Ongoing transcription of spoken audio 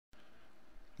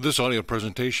This audio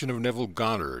presentation of Neville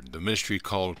Goddard, The Mystery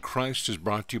Called Christ, is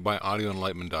brought to you by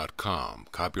audioenlightenment.com.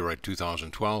 Copyright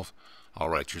 2012, all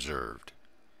rights reserved.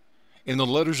 In the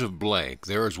letters of Blake,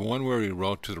 there is one where he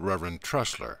wrote to the Reverend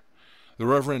Trussler. The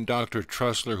Reverend Dr.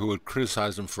 Trussler, who had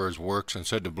criticized him for his works, and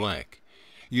said to Blake,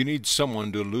 "You need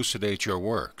someone to elucidate your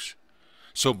works."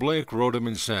 So Blake wrote him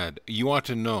and said, "You ought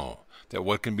to know that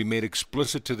what can be made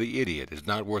explicit to the idiot is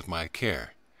not worth my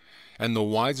care. And the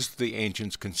wisest of the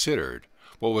ancients considered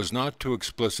what was not too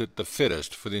explicit the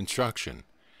fittest for the instruction,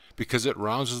 because it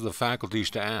rouses the faculties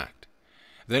to act."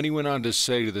 Then he went on to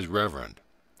say to this reverend,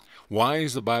 "Why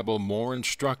is the Bible more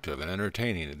instructive and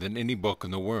entertaining than any book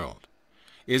in the world?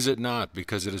 Is it not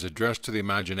because it is addressed to the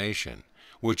imagination,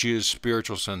 which is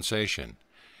spiritual sensation,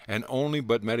 and only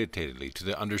but meditatedly to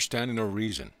the understanding or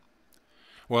reason?"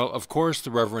 Well, of course the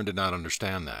reverend did not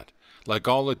understand that. Like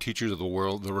all the teachers of the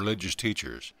world, the religious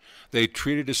teachers, they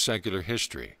treated as secular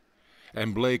history.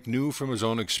 And Blake knew from his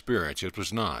own experience it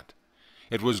was not.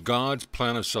 It was God's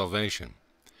plan of salvation.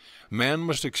 Man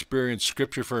must experience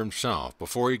Scripture for himself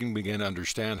before he can begin to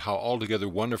understand how altogether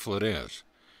wonderful it is.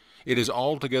 It is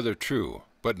altogether true,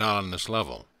 but not on this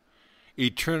level.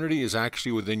 Eternity is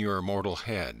actually within your immortal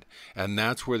head, and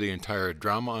that's where the entire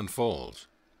drama unfolds.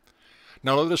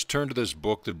 Now let us turn to this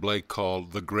book that Blake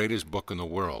called the greatest book in the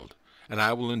world, and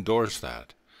I will endorse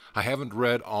that. I haven't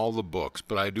read all the books,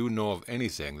 but I do know of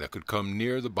anything that could come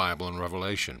near the Bible and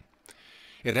Revelation.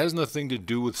 It has nothing to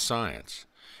do with science.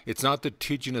 It's not that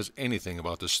teaching us anything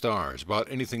about the stars, about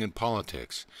anything in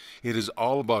politics. It is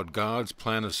all about God's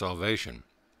plan of salvation.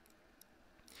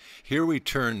 Here we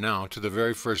turn now to the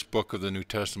very first book of the New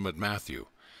Testament, Matthew.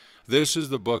 This is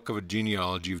the book of a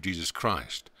genealogy of Jesus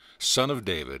Christ, son of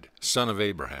David, son of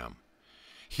Abraham.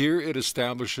 Here it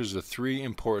establishes the three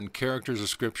important characters of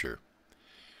Scripture.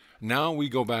 Now we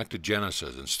go back to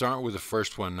Genesis and start with the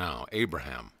first one now,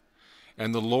 Abraham.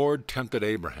 "And the Lord tempted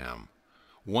Abraham."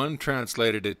 One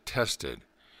translated it tested,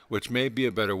 which may be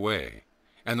a better way.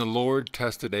 "And the Lord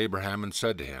tested Abraham and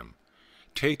said to him,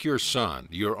 Take your son,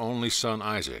 your only son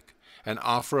Isaac, and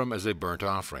offer him as a burnt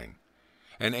offering.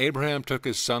 And Abraham took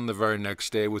his son the very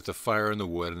next day with the fire and the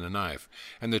wood and the knife,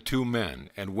 and the two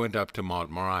men, and went up to Mount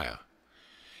Moriah."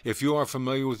 If you are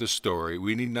familiar with the story,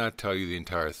 we need not tell you the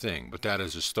entire thing, but that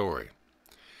is the story.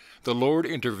 The Lord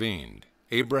intervened,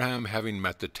 Abraham having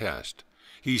met the test.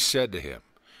 He said to him,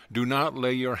 "Do not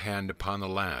lay your hand upon the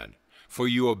lad, for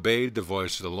you obeyed the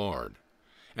voice of the Lord."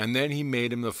 And then he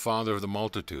made him the father of the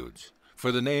multitudes,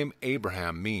 for the name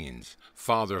Abraham means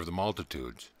father of the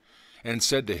multitudes, and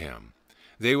said to him,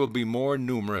 "They will be more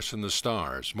numerous than the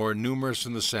stars, more numerous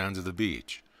than the sands of the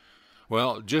beach."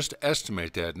 Well, just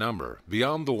estimate that number,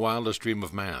 beyond the wildest dream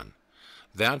of man.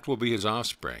 That will be his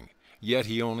offspring, yet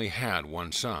he only had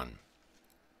one son.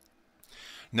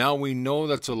 Now we know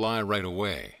that's a lie right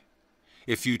away,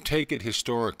 if you take it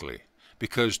historically,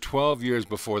 because 12 years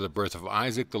before the birth of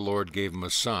Isaac, the Lord gave him a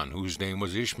son, whose name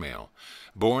was Ishmael,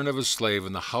 born of a slave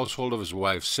in the household of his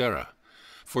wife Sarah.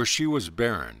 For she was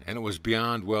barren, and it was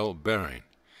beyond bearing.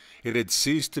 It had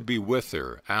ceased to be with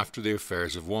her after the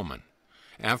affairs of woman,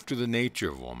 after the nature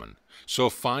of woman. So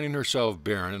finding herself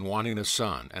barren and wanting a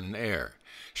son and an heir,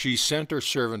 she sent her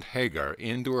servant Hagar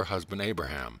in to her husband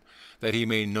Abraham, that he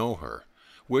may know her,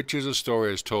 which, as the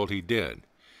story is told, he did.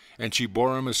 And she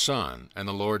bore him a son, and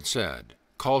the Lord said,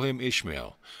 "Call him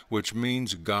Ishmael," which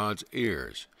means God's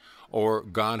ears, or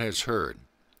God has heard.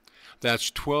 That's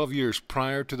 12 years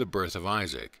prior to the birth of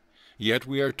Isaac. Yet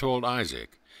we are told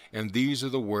Isaac, and these are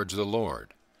the words of the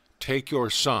Lord, "Take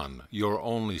your son, your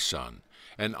only son,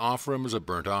 and offer him as a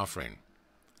burnt offering."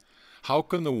 How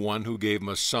can the one who gave him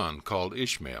a son called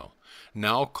Ishmael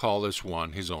now call this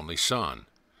one his only son?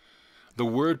 The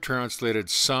word translated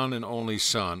son and only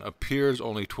son appears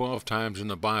only 12 times in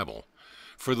the Bible,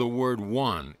 for the word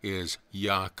one is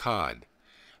Yakad.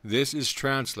 This is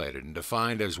translated and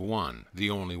defined as one, the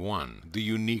only one, the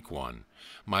unique one,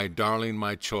 my darling,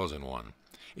 my chosen one,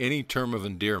 any term of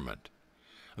endearment.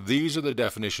 These are the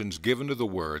definitions given to the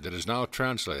word that is now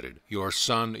translated, your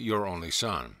son, your only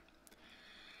son.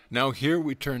 Now here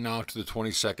we turn now to the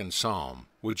 22nd Psalm,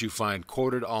 which you find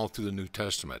quoted all through the New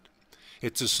Testament.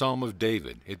 It's a psalm of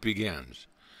David. It begins,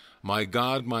 my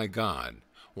God,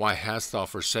 why hast thou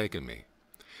forsaken me?"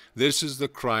 This is the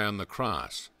cry on the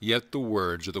cross, yet the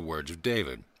words are the words of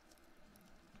David.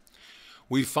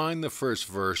 We find the first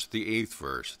verse, the 8th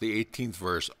verse, the 18th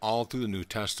verse all through the New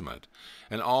Testament,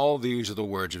 and all these are the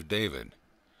words of David.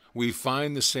 We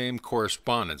find the same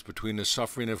correspondence between the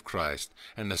suffering of Christ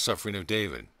and the suffering of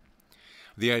David.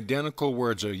 The identical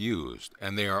words are used,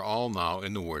 and they are all now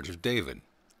in the words of David.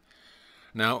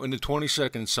 Now in the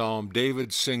 22nd Psalm,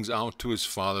 David sings out to his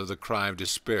father the cry of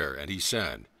despair, and he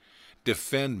said,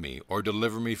 "Defend me, or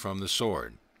deliver me from the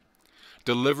sword.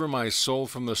 Deliver my soul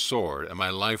from the sword, and my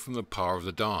life from the power of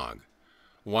the dog."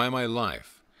 Why my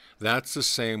life? That's the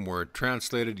same word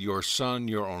translated your son,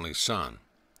 your only son.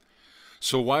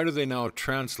 So why do they now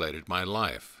translate it my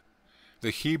life?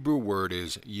 The Hebrew word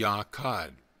is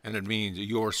yakad, and it means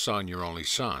your son, your only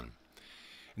son.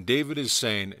 David is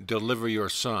saying, deliver your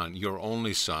son, your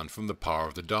only son, from the power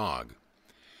of the dog.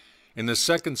 In the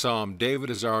 2nd Psalm, David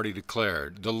has already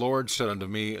declared, "The Lord said unto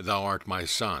me, Thou art my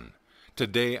son.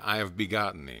 Today I have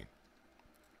begotten thee."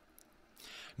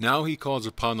 Now he calls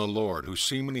upon the Lord, who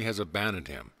seemingly has abandoned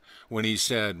him, when he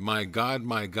said, my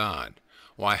God,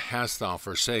 why hast thou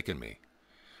forsaken me?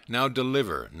 Now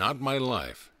deliver, not my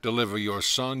life, deliver your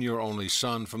son, your only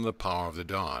son, from the power of the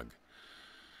dog.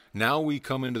 Now we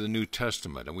come into the New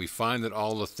Testament, and we find that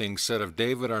all the things said of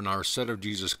David are now said of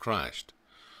Jesus Christ.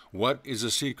 What is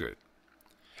the secret?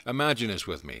 Imagine this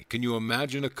with me. Can you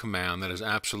imagine a command that is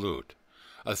absolute?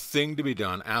 A thing to be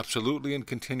done absolutely and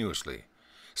continuously.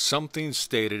 Something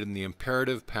stated in the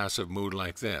imperative passive mood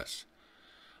like this: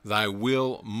 Thy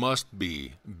will must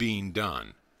be being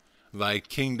done. Thy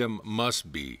kingdom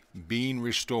must be being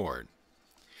restored.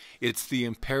 It's the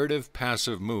imperative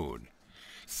passive mood.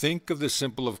 Think of the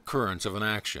simple occurrence of an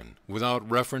action, without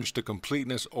reference to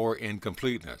completeness or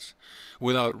incompleteness,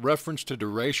 without reference to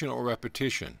duration or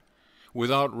repetition,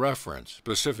 without reference,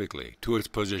 specifically, to its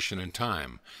position in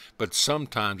time, but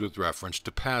sometimes with reference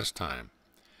to past time.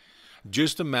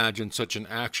 Just imagine such an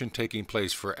action taking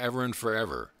place forever and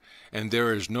forever, and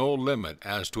there is no limit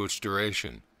as to its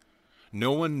duration.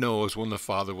 No one knows when the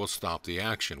Father will stop the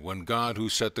action, when God, who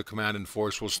set the command in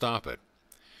force, will stop it.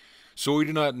 So we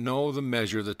do not know the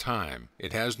measure of the time.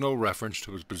 It has no reference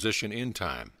to its position in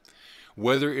time.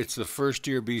 Whether it's the first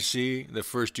year BC, the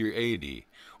first year AD,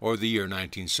 or the year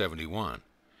 1971.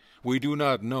 We do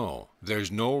not know.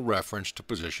 There's no reference to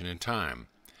position in time.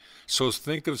 So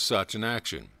think of such an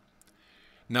action.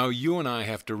 Now you and I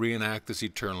have to reenact this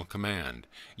eternal command.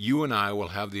 You and I will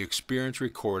have the experience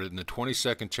recorded in the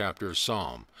 22nd chapter of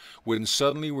Psalm, when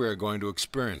suddenly we are going to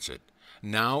experience it,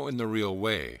 now in the real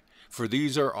way, for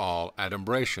these are all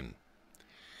adumbration.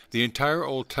 The entire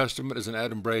Old Testament is an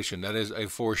adumbration, that is, a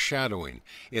foreshadowing,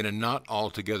 in a not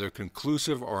altogether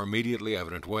conclusive or immediately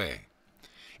evident way.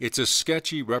 It's a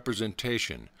sketchy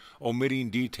representation,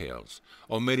 omitting details,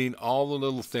 omitting all the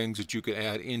little things that you could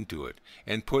add into it,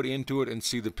 and put into it and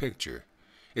see the picture.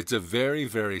 It's a very,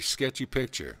 very sketchy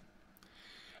picture.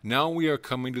 Now we are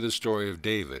coming to the story of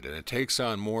David, and it takes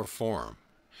on more form.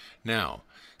 Now,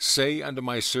 say unto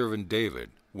my servant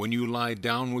David, when you lie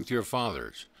down with your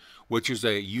fathers, which is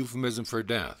a euphemism for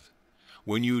death,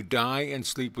 when you die and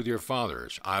sleep with your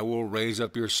fathers, I will raise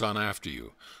up your son after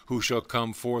you, who shall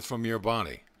come forth from your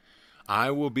body.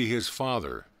 I will be his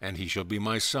father, and he shall be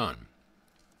my son.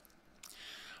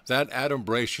 That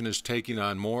adumbration is taking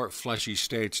on more fleshy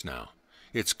states now.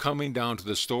 It's coming down to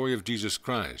the story of Jesus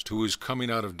Christ, who is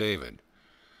coming out of David.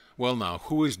 Well now,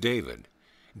 who is David?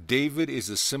 David is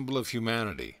the symbol of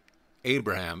humanity.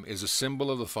 Abraham is a symbol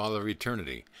of the Father of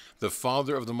eternity, the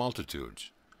Father of the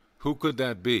multitudes. Who could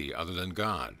that be other than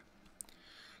God?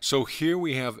 So here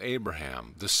we have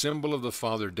Abraham, the symbol of the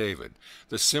father David,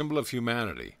 the symbol of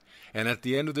humanity, and at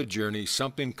the end of the journey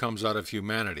something comes out of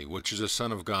humanity, which is a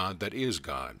Son of God that is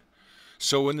God.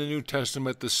 So in the New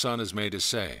Testament the Son is made to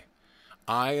say,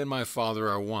 I and my Father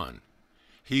are one.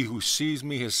 He who sees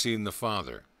me has seen the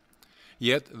Father.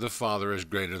 Yet the Father is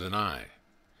greater than I.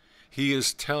 He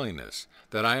is telling us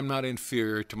that I am not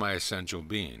inferior to my essential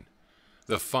being.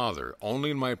 The Father,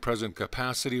 only in my present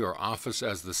capacity or office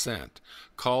as the sent,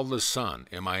 called the Son,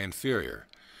 am I inferior,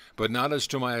 but not as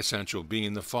to my essential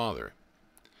being, the Father.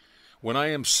 When I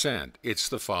am sent, it's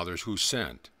the Father's who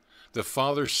sent. The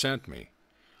Father sent me.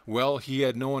 Well, he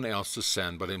had no one else to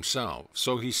send but himself,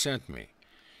 so he sent me.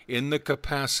 In the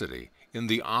capacity, in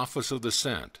the office of the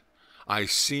sent, I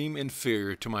seem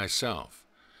inferior to myself.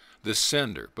 The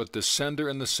sender, but the sender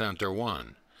and the sent are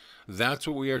one. That's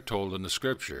what we are told in the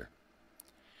Scripture.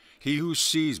 He who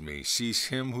sees me sees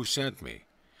him who sent me.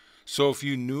 So if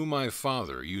you knew my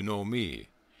Father, you know me,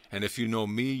 and if you know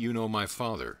me, you know my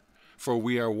Father, for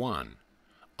we are one.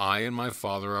 I and my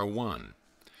Father are one.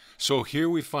 So here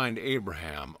we find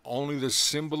Abraham, only the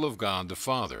symbol of God the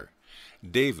Father,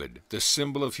 David, the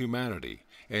symbol of humanity,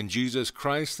 and Jesus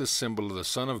Christ, the symbol of the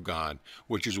Son of God,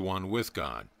 which is one with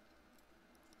God.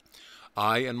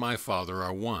 I and my Father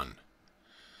are one.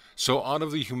 So out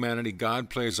of the humanity God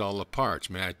plays all the parts,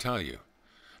 may I tell you.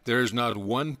 There is not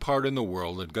one part in the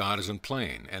world that God isn't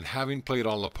playing, and having played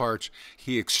all the parts,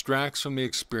 he extracts from the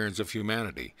experience of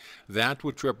humanity that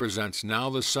which represents now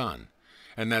the Son,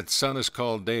 and that Son is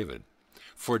called David,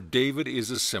 for David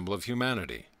is a symbol of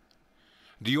humanity.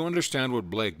 Do you understand what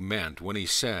Blake meant when he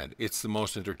said it's the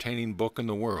most entertaining book in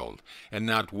the world, and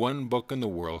not one book in the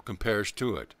world compares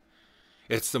to it?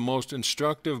 It's the most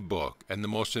instructive book and the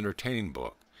most entertaining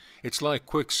book. It's like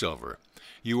Quicksilver.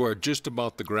 You are just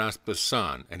about to grasp the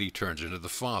Son, and he turns into the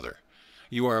Father.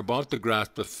 You are about to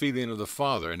grasp the feeling of the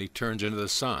Father, and he turns into the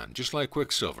Son, just like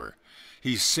Quicksilver.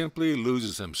 He simply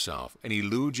loses himself, and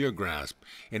eludes your grasp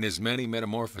in his many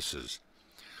metamorphoses.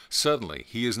 Suddenly,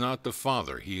 he is not the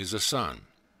Father, he is a Son.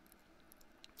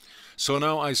 So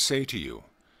now I say to you,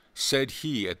 said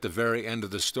he at the very end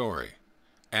of the story,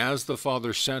 as the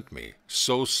Father sent me,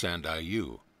 so send I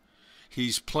you.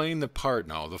 He's playing the part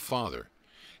now of the Father.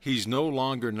 He's no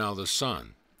longer now the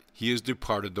Son. He has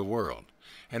departed the world,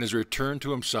 and has returned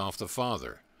to himself the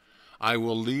Father. I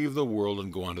will leave the world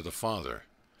and go unto the Father.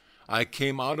 I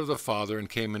came out of the Father and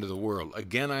came into the world.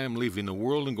 Again I am leaving the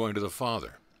world and going to the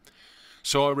Father.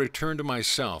 So I return to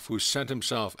myself, who sent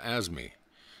himself as me.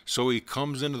 So he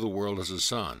comes into the world as a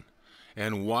Son.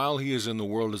 And while he is in the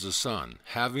world as a Son,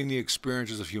 having the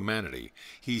experiences of humanity,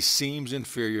 he seems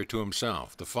inferior to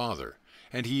himself, the Father.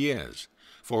 And he is,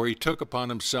 for he took upon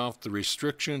himself the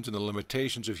restrictions and the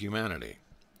limitations of humanity.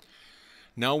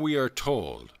 Now we are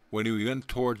told, when he went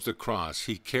towards the cross,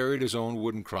 he carried his own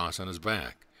wooden cross on his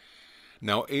back.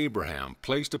 Now Abraham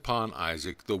placed upon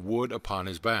Isaac the wood upon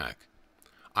his back.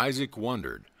 Isaac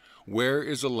wondered, where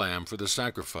is the lamb for the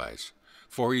sacrifice?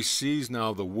 For he sees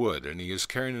now the wood, and he is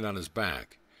carrying it on his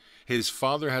back. His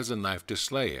father has a knife to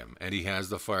slay him, and he has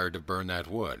the fire to burn that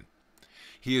wood.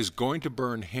 He is going to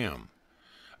burn him.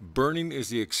 Burning is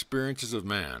the experiences of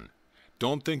man.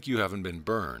 Don't think you haven't been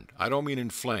burned. I don't mean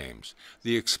in flames.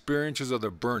 The experiences of the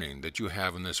burning that you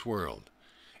have in this world.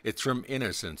 It's from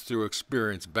innocence through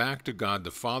experience back to God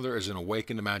the Father as an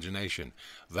awakened imagination.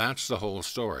 That's the whole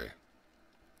story.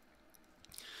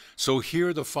 So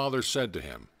here the Father said to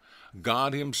him,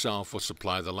 God himself will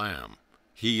supply the lamb.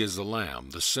 He is the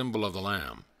lamb, the symbol of the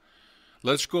lamb.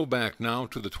 Let's go back now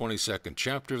to the 22nd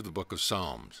chapter of the book of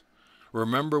Psalms.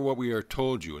 Remember what we are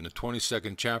told you in the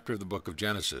 22nd chapter of the book of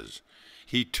Genesis.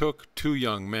 He took 2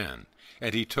 young men,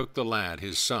 and he took the lad,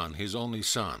 his son, his only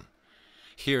son.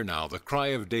 Hear now the cry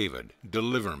of David,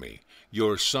 deliver me,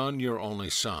 your son, your only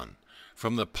son,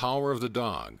 from the power of the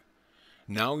dog.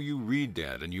 Now you read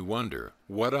that and you wonder,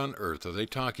 what on earth are they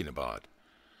talking about?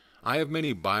 I have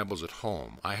many Bibles at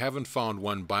home. I haven't found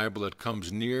one Bible that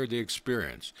comes near the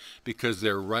experience, because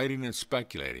they're writing and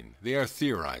speculating. They are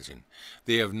theorizing.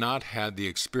 They have not had the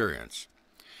experience.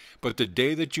 But the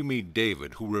day that you meet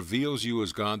David, who reveals you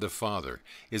as God the Father,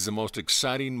 is the most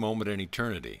exciting moment in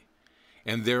eternity.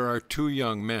 And there are 2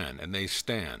 young men, and they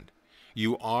stand.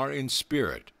 You are in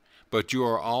spirit, but you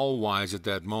are all wise at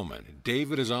that moment.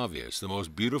 David is obvious, the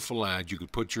most beautiful lad you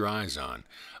could put your eyes on,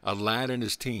 a lad in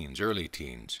his teens, early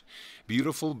teens.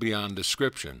 Beautiful beyond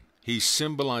description. He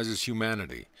symbolizes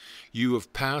humanity. You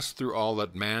have passed through all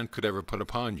that man could ever put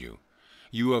upon you.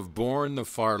 You have borne the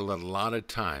far allotted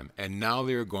time, and now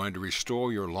they are going to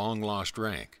restore your long-lost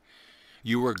rank.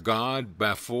 You were God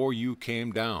before you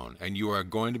came down, and you are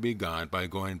going to be God by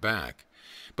going back.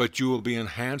 But you will be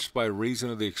enhanced by reason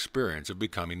of the experience of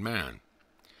becoming man.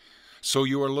 So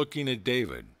you are looking at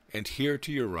David, and here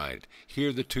to your right,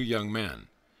 here the 2 young men.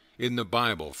 In the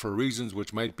Bible, for reasons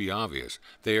which might be obvious,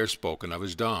 they are spoken of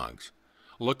as dogs.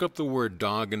 Look up the word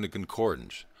dog in the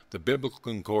concordance, the biblical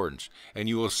concordance, and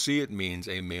you will see it means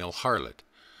a male harlot.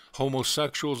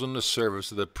 Homosexuals in the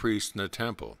service of the priest in the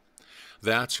temple.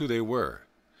 That's who they were.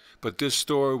 But this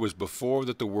story was before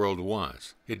that the world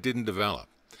was. It didn't develop.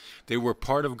 They were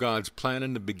part of God's plan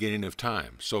in the beginning of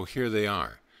time, so here they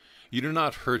are. You do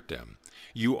not hurt them.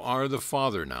 You are the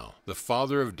Father now, the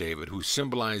Father of David, who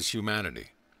symbolizes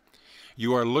humanity.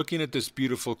 You are looking at this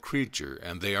beautiful creature,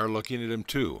 and they are looking at him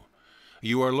too.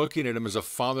 You are looking at him as a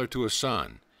father to a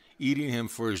son, eating him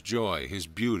for his joy, his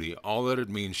beauty, all that it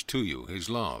means to you, his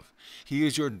love. He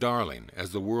is your darling,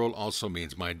 as the world also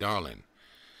means my darling.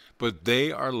 But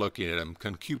they are looking at him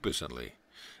concupiscently.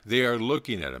 They are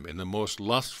looking at him in the most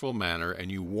lustful manner,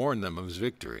 and you warn them of his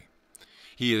victory.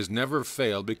 He has never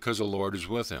failed because the Lord is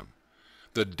with him.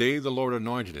 The day the Lord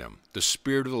anointed him, the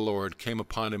Spirit of the Lord came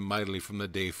upon him mightily from the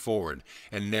day forward,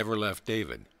 and never left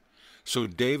David. So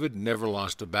David never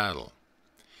lost a battle.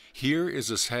 Here is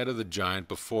this head of the giant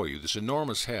before you, this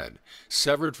enormous head,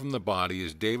 severed from the body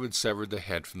as David severed the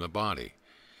head from the body.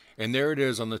 And there it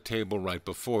is on the table right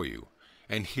before you.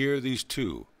 And here these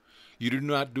 2. You do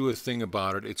not do a thing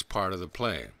about it. It's part of the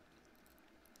play.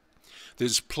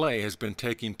 This play has been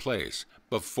taking place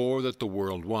before that the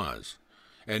world was,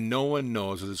 and no one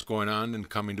knows that it's going on and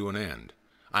coming to an end.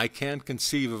 I can't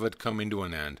conceive of it coming to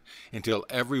an end until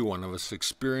every one of us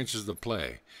experiences the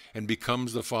play and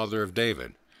becomes the father of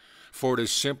David, for it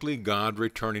is simply God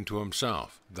returning to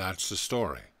himself. That's the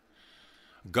story.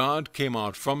 God came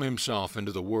out from himself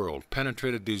into the world,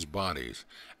 penetrated these bodies,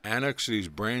 annexed these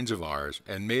brains of ours,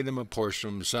 and made them a portion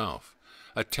of himself,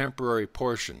 a temporary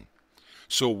portion.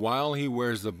 So while he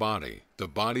wears the body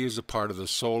is a part of the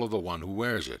soul of the one who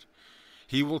wears it.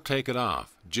 He will take it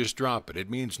off, just drop it, it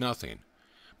means nothing.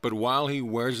 But while he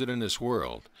wears it in this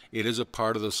world, it is a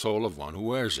part of the soul of one who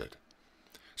wears it.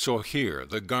 So here,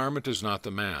 the garment is not the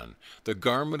man. The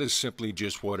garment is simply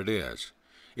just what it is.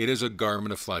 It is a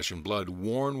garment of flesh and blood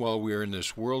worn while we are in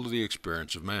this world of the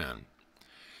experience of man.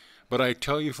 But I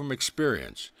tell you from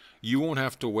experience, you won't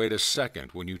have to wait a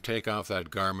second when you take off that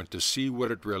garment to see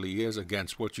what it really is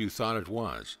against what you thought it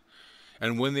was.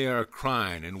 And when they are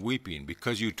crying and weeping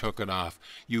because you took it off,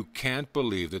 you can't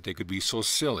believe that they could be so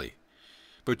silly.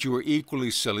 But you were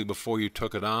equally silly before you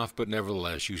took it off, but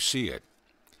nevertheless you see it.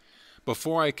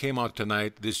 Before I came out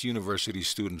tonight, this university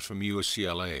student from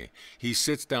UCLA, he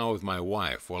sits down with my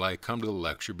wife while I come to the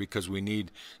lecture because we need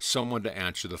someone to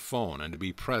answer the phone and to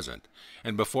be present.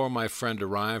 And before my friend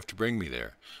arrived to bring me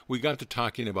there, we got to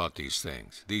talking about these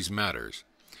things, these matters.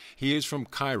 He is from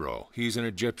Cairo, he's an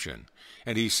Egyptian,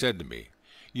 and he said to me,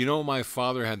 "You know, my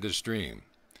father had this dream.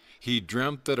 He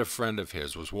dreamt that a friend of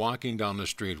his was walking down the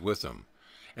street with him,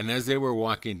 and as they were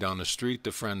walking down the street,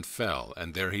 the friend fell,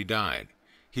 and there he died.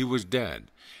 He was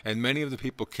dead, and many of the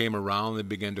people came around and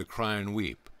began to cry and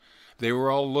weep. They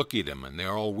were all looking at him, and they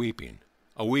were all weeping.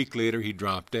 A week later he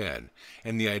dropped dead,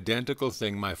 and the identical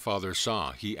thing my father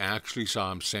saw, he actually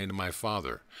saw him saying to my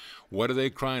father, 'What are they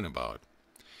crying about?'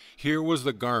 Here was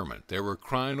the garment. They were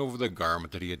crying over the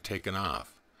garment that he had taken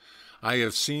off. I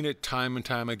have seen it time and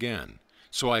time again,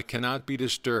 so I cannot be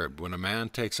disturbed when a man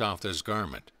takes off this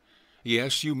garment.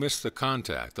 Yes, you missed the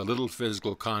contact, the little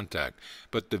physical contact,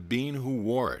 but the being who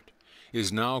wore it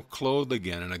is now clothed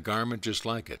again in a garment just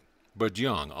like it, but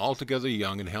young, altogether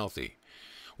young and healthy.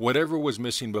 Whatever was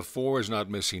missing before is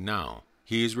not missing now.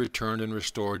 He is returned and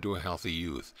restored to a healthy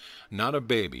youth, not a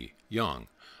baby, young,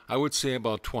 I would say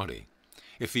about 20.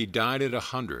 If he died at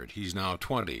 100, he's now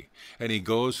 20, and he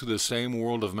goes through the same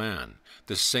world of man,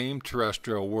 the same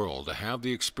terrestrial world, to have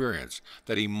the experience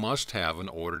that he must have in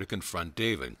order to confront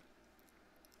David.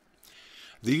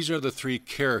 These are the three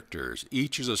characters,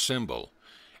 each is a symbol.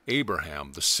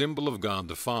 Abraham, the symbol of God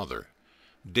the Father.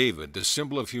 David, the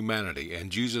symbol of humanity,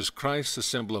 and Jesus Christ, the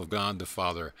symbol of God the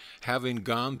Father, having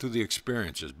gone through the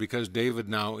experiences, because David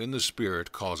now in the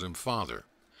Spirit calls him Father.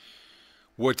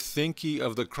 "What think ye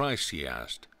of the Christ?" he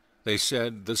asked. They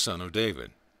said, "The Son of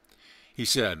David." He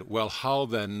said, "Well, how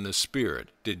then in the Spirit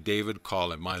did David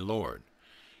call him my Lord?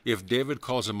 If David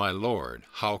calls him my Lord,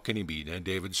 how can he be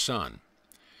David's son?"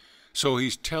 So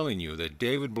he's telling you that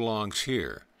David belongs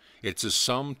here. It's a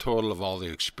sum total of all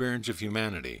the experience of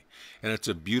humanity, and it's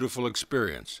a beautiful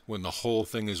experience when the whole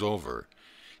thing is over.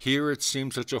 Here it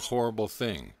seems such a horrible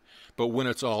thing, but when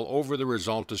it's all over, the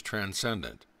result is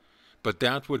transcendent. But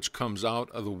that which comes out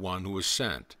of the one who is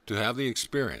sent to have the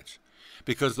experience,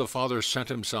 because the Father sent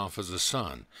himself as the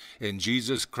Son, and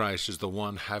Jesus Christ is the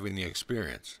one having the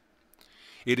experience.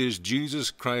 It is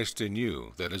Jesus Christ in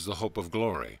you that is the hope of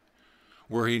glory.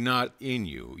 Were he not in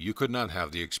you, you could not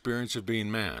have the experience of being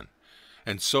man.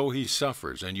 And so he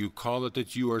suffers, and you call it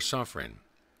that you are suffering.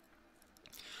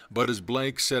 But as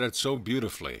Blake said it so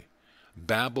beautifully,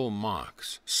 Babel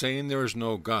mocks, saying there is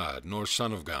no God, nor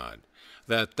Son of God,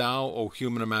 that thou, O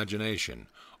human imagination,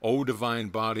 O divine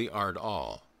body, art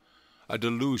all. A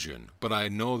delusion, but I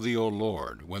know thee, O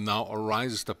Lord, when thou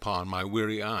arisest upon my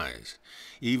weary eyes.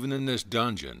 Even in this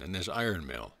dungeon, in this iron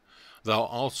mill, thou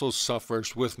also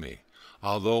sufferest with me,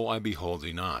 although I behold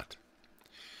thee not.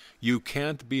 You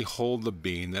can't behold the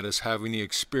being that is having the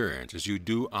experience as you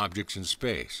do objects in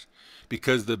space,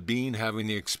 because the being having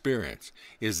the experience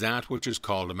is that which is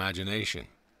called imagination.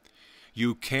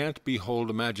 You can't behold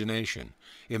imagination.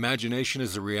 Imagination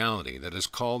is the reality that is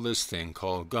called this thing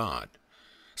called God.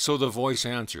 So the voice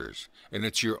answers, and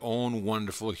it's your own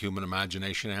wonderful human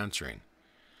imagination answering.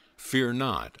 Fear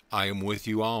not, I am with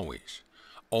you always.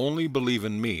 Only believe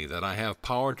in me that I have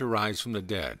power to rise from the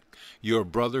dead, your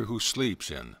brother who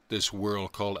sleeps in this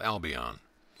world called Albion.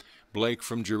 Blake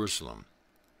from Jerusalem.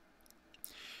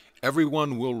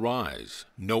 Everyone will rise.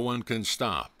 No one can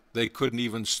stop. They couldn't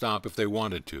even stop if they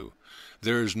wanted to.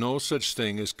 There is no such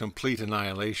thing as complete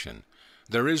annihilation.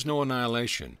 There is no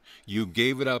annihilation. You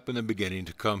gave it up in the beginning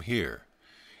to come here.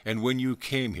 And when you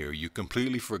came here, you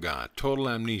completely forgot. Total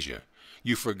amnesia.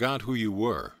 You forgot who you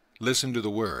were. Listen to the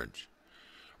words.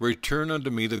 Return unto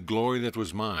me the glory that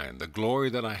was mine, the glory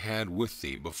that I had with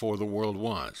thee before the world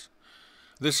was.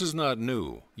 This is not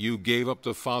new. You gave up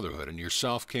the fatherhood, and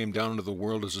yourself came down into the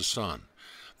world as a son,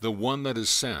 the one that is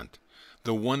sent,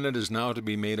 the one that is now to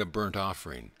be made a burnt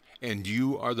offering. And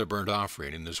you are the burnt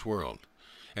offering in this world.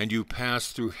 And you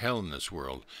passed through hell in this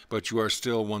world, but you are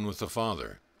still one with the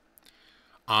Father.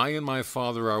 I and my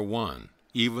Father are one,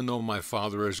 even though my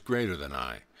Father is greater than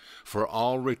I. For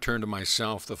all return to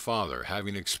myself the Father,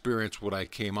 having experienced what I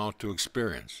came out to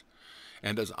experience.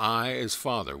 And as I, as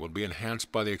Father, will be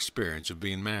enhanced by the experience of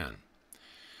being man.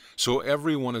 So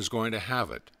everyone is going to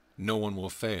have it. No one will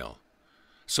fail.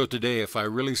 So today, if I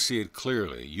really see it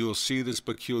clearly, you will see this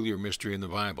peculiar mystery in the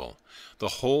Bible. The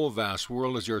whole vast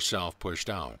world is yourself pushed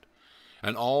out.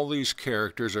 And all these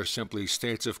characters are simply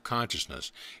states of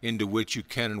consciousness into which you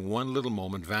can in one little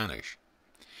moment vanish.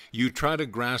 You try to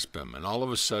grasp him, and all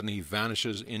of a sudden he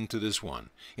vanishes into this one,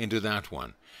 into that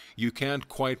one. You can't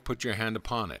quite put your hand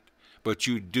upon it, but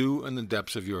you do in the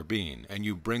depths of your being, and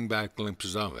you bring back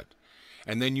glimpses of it.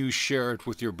 And then you share it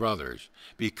with your brothers,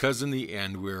 because in the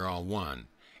end we are all one,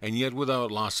 and yet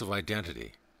without loss of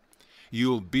identity. You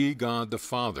will be God the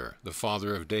Father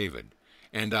of David.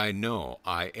 And I know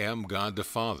I am God the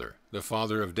Father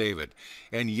of David,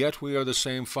 and yet we are the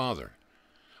same Father.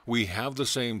 We have the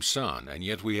same Son, and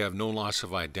yet we have no loss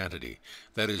of identity.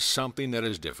 That is something that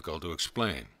is difficult to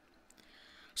explain.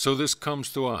 So this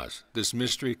comes to us, this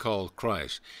mystery called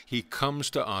Christ. He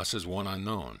comes to us as one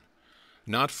unknown.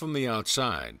 Not from the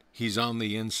outside, he's on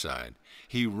the inside.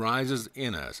 He rises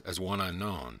in us as one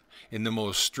unknown, in the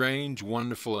most strange,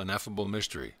 wonderful, ineffable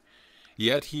mystery.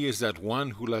 Yet he is that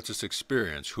one who lets us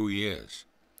experience who he is.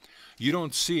 You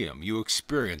don't see him, you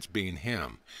experience being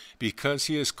him, because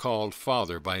he is called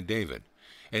Father by David,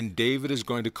 and David is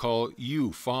going to call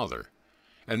you Father.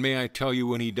 And may I tell you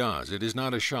when he does, it is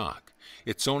not a shock.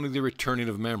 It's only the returning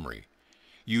of memory.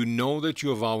 You know that you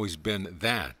have always been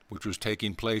that which was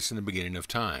taking place in the beginning of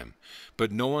time,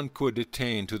 but no one could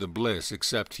attain to the bliss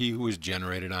except he who was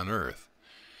generated on earth.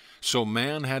 So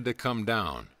man had to come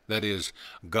down, that is,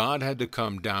 God had to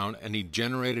come down, and he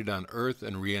generated on earth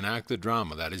and reenact the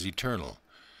drama that is eternal.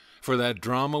 For that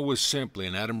drama was simply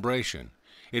an adumbration.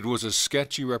 It was a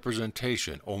sketchy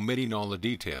representation, omitting all the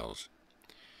details.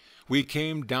 We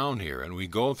came down here, and we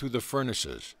go through the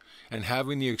furnaces, and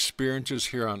having the experiences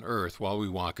here on earth while we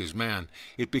walk as man,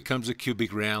 it becomes a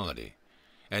cubic reality.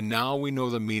 And now we know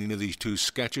the meaning of these two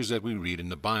sketches that we read in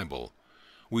the Bible.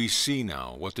 We see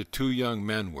now what the two young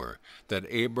men were that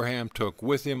Abraham took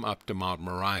with him up to Mount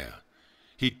Moriah.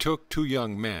 He took two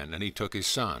young men, and he took his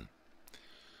son.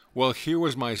 Well, here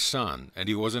was my son, and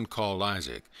he wasn't called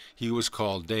Isaac. He was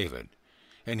called David.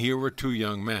 And here were two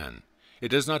young men. It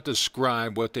does not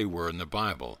describe what they were in the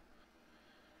Bible.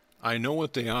 I know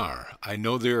what they are. I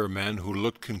know they are men who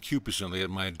looked concupiscently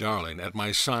at my darling, at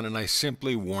my son, and I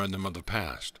simply warned them of the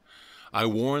past. I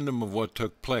warned them of what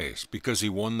took place, because he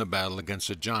won the battle against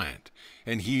a giant,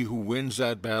 and he who wins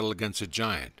that battle against a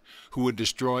giant, who would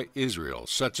destroy Israel,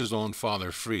 sets his own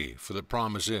father free, for the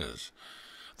promise is,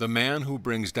 the man who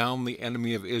brings down the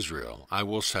enemy of Israel, I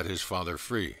will set his father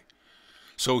free.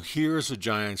 So here is the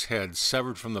giant's head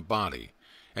severed from the body,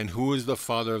 and who is the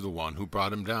father of the one who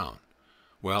brought him down?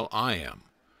 Well, I am.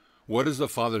 What is the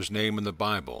father's name in the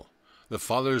Bible? The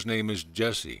father's name is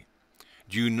Jesse.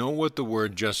 Do you know what the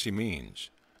word Jesse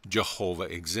means? Jehovah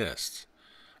exists.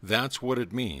 That's what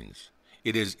it means.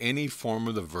 It is any form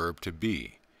of the verb to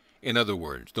be. In other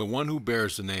words, the one who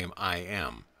bears the name I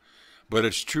am. But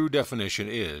its true definition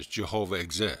is Jehovah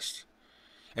exists.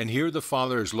 And here the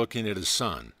father is looking at his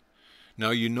son.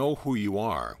 Now you know who you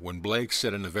are when Blake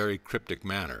said in a very cryptic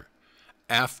manner,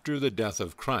 after the death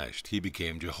of Christ, he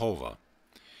became Jehovah.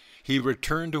 He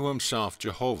returned to himself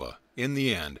Jehovah. In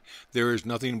the end, there is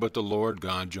nothing but the Lord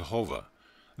God Jehovah.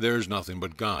 There is nothing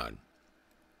but God.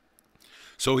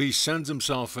 So he sends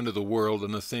himself into the world,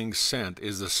 and the thing sent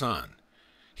is the Son.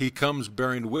 He comes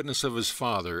bearing witness of his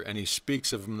Father, and he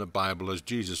speaks of him in the Bible as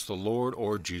Jesus the Lord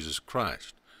or Jesus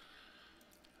Christ.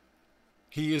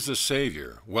 He is the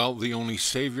Savior. Well, the only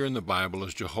Savior in the Bible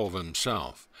is Jehovah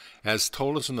himself, as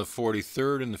told us in the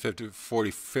 43rd and the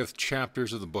 45th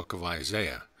chapters of the book of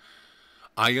Isaiah.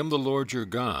 I am the Lord your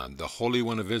God, the Holy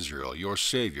One of Israel, your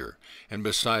Savior, and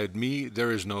beside me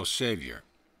there is no Savior.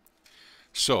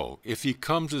 So, if he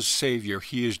comes as Savior,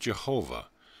 he is Jehovah,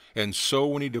 and so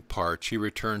when he departs, he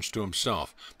returns to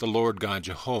himself, the Lord God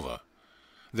Jehovah.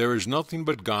 There is nothing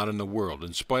but God in the world,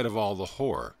 in spite of all the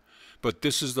horror. But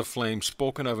this is the flame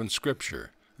spoken of in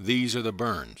Scripture. These are the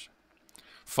burns.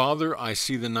 Father, I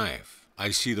see the knife.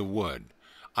 I see the wood.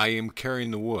 I am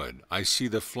carrying the wood. I see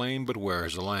the flame, but where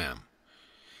is the lamb?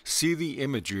 See the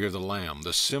imagery of the lamb,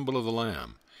 the symbol of the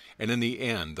lamb. And in the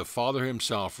end, the Father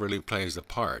himself really plays the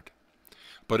part.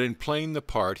 But in playing the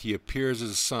part, he appears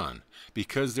as a son,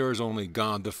 because there is only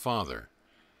God the Father.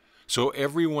 So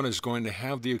everyone is going to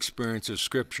have the experience of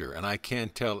Scripture, and I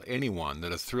can't tell anyone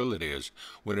that a thrill it is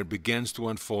when it begins to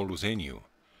unfold within you.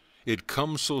 It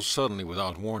comes so suddenly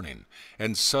without warning,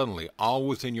 and suddenly all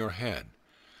within your head.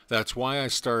 That's why I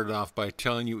started off by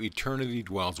telling you eternity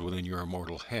dwells within your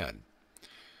immortal head.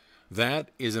 That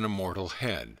is an immortal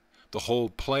head. The whole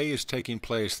play is taking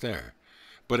place there.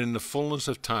 But in the fullness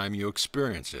of time you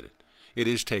experience it. It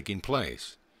is taking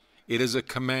place. It is a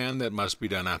command that must be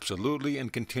done absolutely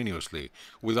and continuously,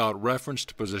 without reference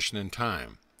to position in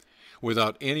time,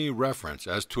 without any reference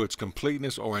as to its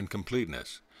completeness or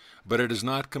incompleteness. But it is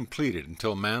not completed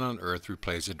until man on earth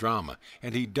replays the drama,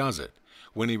 and he does it,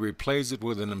 when he replays it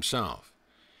within himself.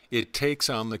 It takes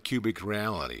on the cubic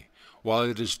reality. While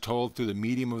it is told through the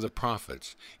medium of the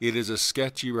prophets, it is a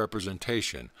sketchy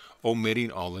representation,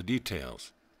 omitting all the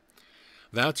details.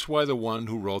 That's why the one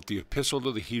who wrote the Epistle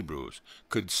to the Hebrews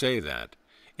could say that,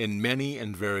 in many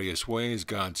and various ways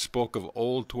God spoke of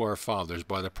old to our fathers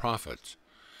by the prophets,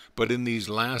 but in these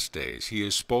last days he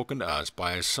has spoken to us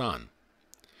by his Son.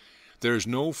 There is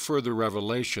no further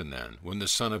revelation then when the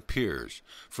Son appears,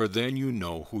 for then you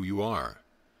know who you are.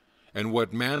 And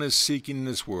what man is seeking in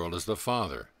this world is the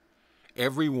Father.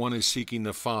 Everyone is seeking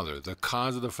the Father, the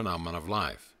cause of the phenomenon of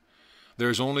life. There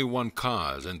is only one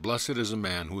cause, and blessed is a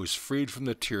man who is freed from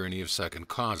the tyranny of second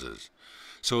causes.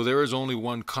 So there is only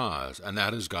one cause, and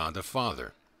that is God the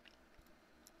Father.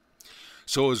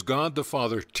 So as God the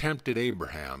Father tempted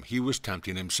Abraham, he was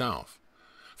tempting himself,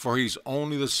 for he's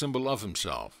only the symbol of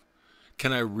himself.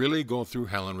 Can I really go through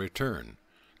hell and return?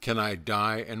 Can I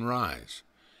die and rise?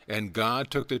 And God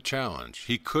took the challenge.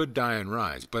 He could die and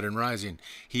rise, but in rising,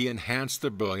 he enhanced the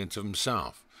brilliance of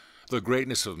himself, the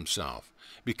greatness of himself,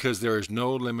 because there is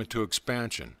no limit to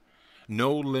expansion,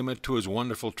 no limit to his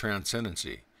wonderful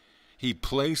transcendency. He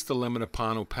placed the limit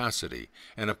upon opacity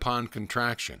and upon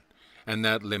contraction, and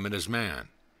that limit is man.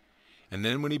 And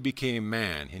then when he became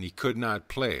man, and he could not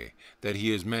play that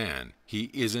he is man,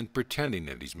 he isn't pretending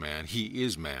that he's man, he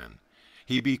is man.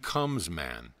 He becomes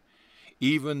man.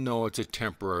 Even though it's a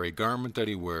temporary garment that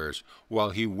he wears,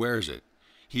 while he wears it,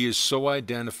 he is so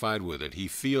identified with it, he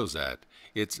feels that,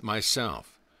 it's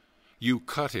myself. You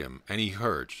cut him, and he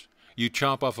hurts. You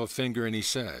chop off a finger, and he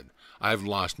said, I've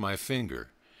lost my finger.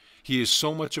 He is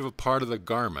so much of a part of the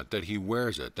garment that he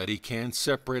wears it, that he can't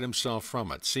separate himself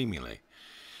from it, seemingly.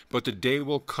 But the day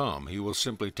will come, he will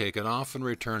simply take it off and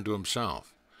return to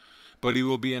himself. But he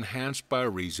will be enhanced by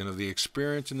reason of the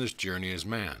experience in this journey as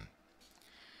man.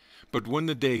 But when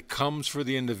the day comes for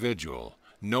the individual,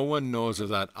 no one knows of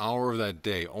that hour of that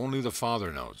day, only the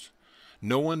Father knows.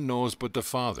 No one knows but the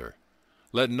Father.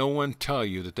 Let no one tell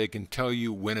you that they can tell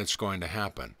you when it's going to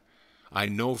happen. I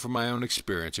know from my own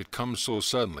experience it comes so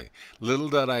suddenly. Little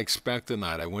did I expect the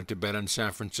night I went to bed in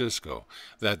San Francisco,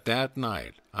 that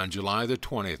night, on July the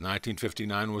 20th,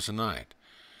 1959 was the night.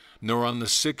 Nor on the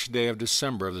 6th day of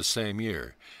December of the same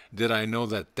year did I know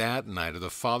that night of the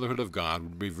fatherhood of God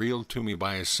would be revealed to me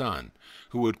by his Son,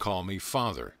 who would call me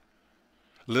Father.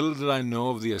 Little did I know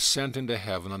of the ascent into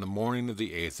heaven on the morning of the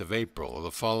 8th of April of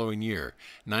the following year,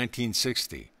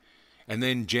 1960, and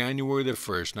then January the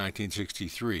 1st,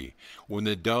 1963, when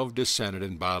the dove descended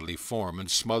in bodily form and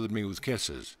smothered me with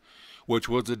kisses, which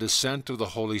was the descent of the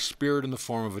Holy Spirit in the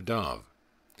form of a dove.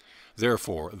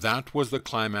 Therefore, that was the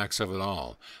climax of it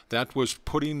all. That was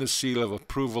putting the seal of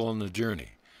approval on the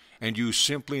journey. And you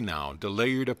simply now delay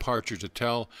your departure to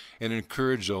tell and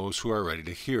encourage those who are ready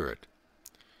to hear it.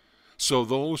 So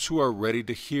those who are ready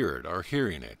to hear it are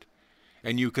hearing it.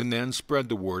 And you can then spread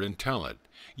the word and tell it.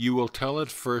 You will tell it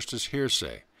first as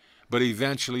hearsay, but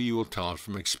eventually you will tell it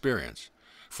from experience.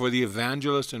 For the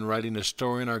evangelists in writing a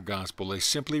story in our gospel, they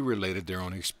simply related their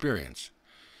own experience.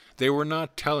 They were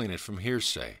not telling it from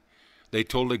hearsay. They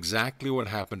told exactly what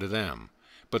happened to them,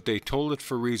 but they told it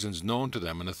for reasons known to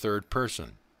them in the third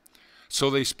person. So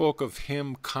they spoke of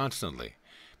him constantly,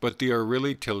 but they are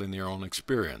really telling their own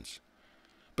experience.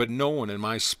 But no one in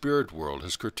my spirit world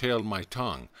has curtailed my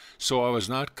tongue, so I was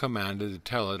not commanded to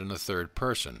tell it in the third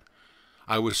person.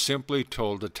 I was simply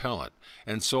told to tell it,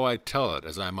 and so I tell it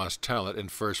as I must tell it in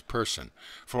first person,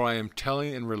 for I am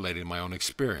telling and relating my own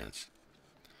experience.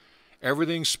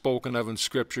 Everything spoken of in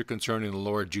Scripture concerning the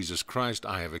Lord Jesus Christ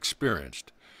I have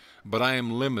experienced, But I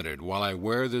am limited while I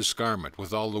wear this garment,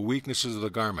 with all the weaknesses of the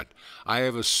garment. I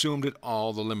have assumed it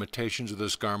all, the limitations of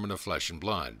this garment of flesh and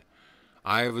blood.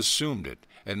 I have assumed it,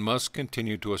 and must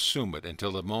continue to assume it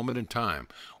until the moment in time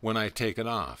when I take it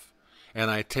off, and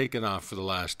I take it off for the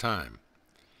last time.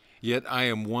 Yet I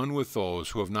am one with those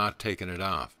who have not taken it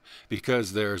off,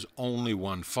 because there is only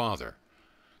one Father.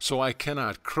 So I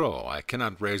cannot crow, I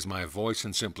cannot raise my voice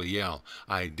and simply yell,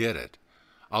 "I did it,"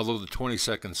 although the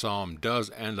 22nd Psalm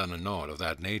does end on a note of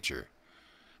that nature.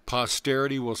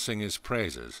 Posterity will sing his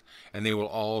praises, and they will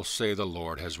all say the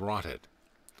Lord has wrought it.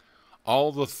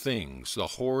 All the things, the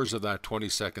horrors of that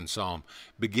 22nd Psalm,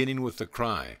 beginning with the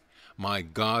cry, my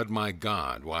God,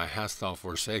 why hast thou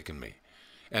forsaken me?"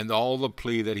 and all the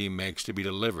plea that he makes to be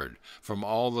delivered from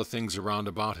all the things around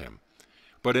about him.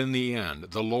 But in the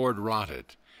end, the Lord wrought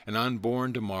it, and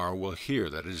unborn tomorrow will hear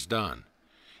that it is done.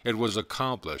 It was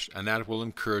accomplished, and that will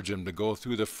encourage him to go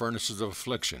through the furnaces of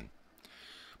affliction.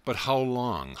 But how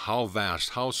long, how vast,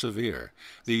 how severe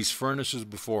these furnaces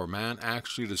before man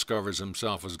actually discovers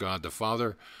himself as God the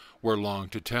Father were long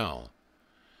to tell.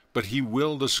 But he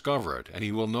will discover it, and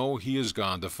he will know he is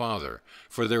God the Father,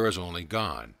 for there is only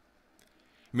God.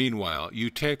 Meanwhile, you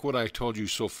take what I told you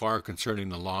so far concerning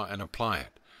the law and apply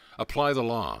it. Apply the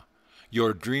law.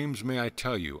 Your dreams, may I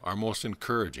tell you, are most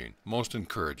encouraging, most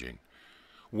encouraging.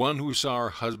 One who saw her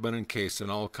husband encased in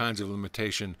all kinds of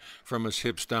limitation from his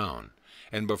hips down,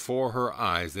 and before her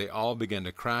eyes they all began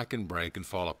to crack and break and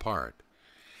fall apart.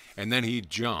 And then he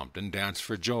jumped and danced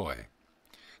for joy.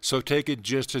 So take it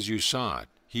just as you saw it.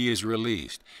 He is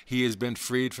released. He has been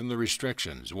freed from the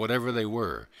restrictions, whatever they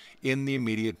were, in the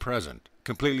immediate present,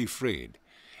 completely freed.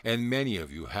 And many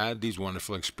of you had these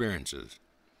wonderful experiences.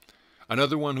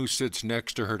 Another one who sits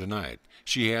next to her tonight,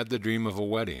 she had the dream of a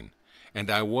wedding,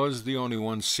 and I was the only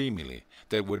one seemingly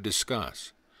that would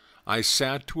discuss. I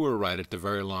sat to her right at the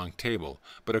very long table,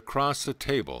 but across the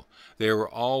table they were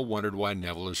all wondered why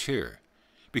Neville is here,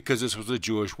 because this was a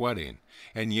Jewish wedding,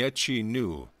 and yet she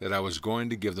knew that I was going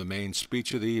to give the main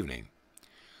speech of the evening.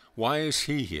 Why is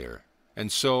he here?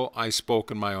 And so I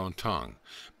spoke in my own tongue,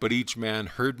 but each man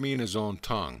heard me in his own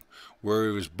tongue, where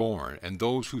he was born, and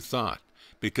those who thought,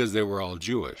 because they were all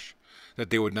Jewish,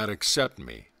 that they would not accept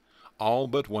me, all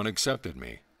but one accepted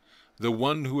me. The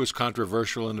one who was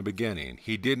controversial in the beginning,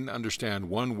 he didn't understand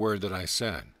one word that I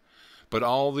said. But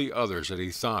all the others that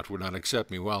he thought would not accept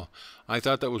me, well, I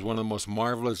thought that was one of the most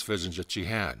marvelous visions that she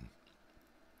had.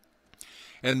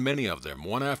 And many of them,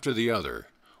 one after the other,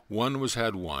 one was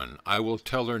had one, I will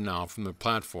tell her now from the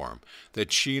platform,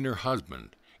 that she and her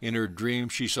husband, in her dream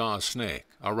she saw a snake,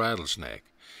 a rattlesnake,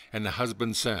 and the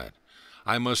husband said,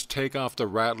 "I must take off the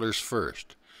rattlers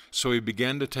first." So he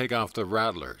began to take off the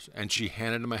rattlers, and she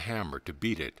handed him a hammer to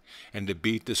beat it, and to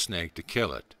beat the snake to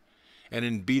kill it. And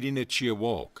in beating it she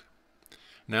awoke.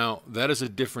 Now, that is a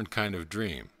different kind of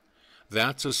dream.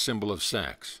 That's a symbol of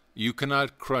sex. You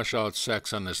cannot crush out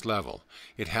sex on this level.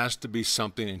 It has to be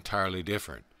something entirely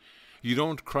different. You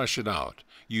don't crush it out.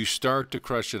 You start to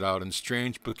crush it out, and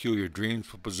strange, peculiar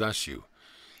dreams will possess you.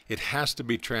 It has to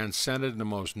be transcended in the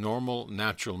most normal,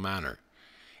 natural manner.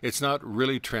 It's not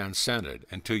really transcended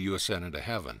until you ascend into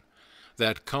heaven.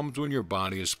 That comes when your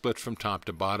body is split from top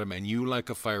to bottom, and you,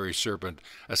 like a fiery serpent,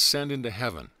 ascend into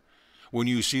heaven. When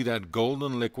you see that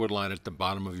golden liquid light at the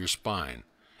bottom of your spine,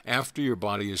 after your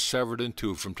body is severed in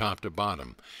two from top to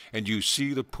bottom, and you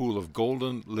see the pool of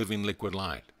golden living liquid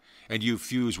light, and you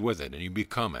fuse with it, and you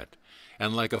become it,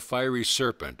 and like a fiery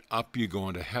serpent, up you go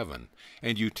into heaven,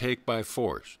 and you take by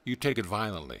force, you take it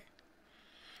violently.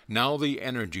 Now the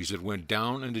energies that went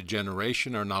down into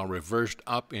generation are now reversed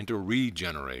up into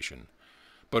regeneration.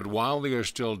 But while they are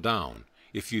still down,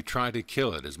 if you try to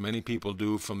kill it, as many people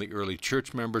do from the early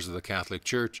church members of the Catholic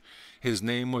Church, his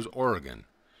name was Origen.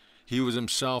 He was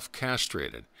himself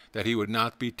castrated, that he would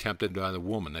not be tempted by the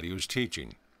woman that he was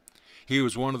teaching. He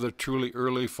was one of the truly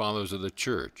early fathers of the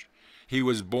Church. He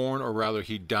was born, or rather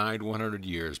he died 100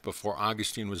 years before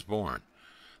Augustine was born.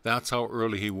 That's how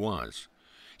early he was.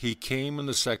 He came in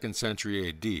the 2nd century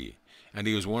A.D., and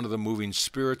he was one of the moving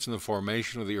spirits in the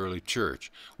formation of the early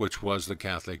church, which was the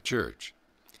Catholic Church.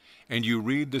 And you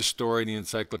read the story in the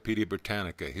Encyclopedia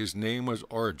Britannica. His name was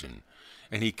Origen,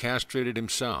 and he castrated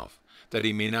himself, that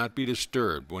he may not be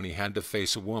disturbed when he had to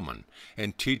face a woman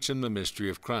and teach them the mystery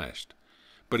of Christ.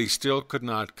 But he still could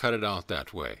not cut it out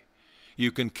that way.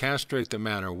 You can castrate the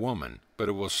man or woman, but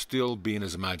it will still be in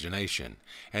his imagination,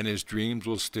 and his dreams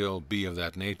will still be of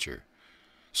that nature.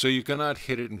 So you cannot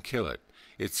hit it and kill it.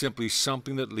 It's simply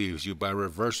something that leaves you by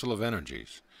reversal of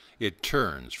energies. It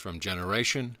turns from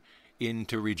generation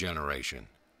into regeneration.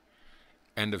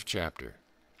 End of chapter.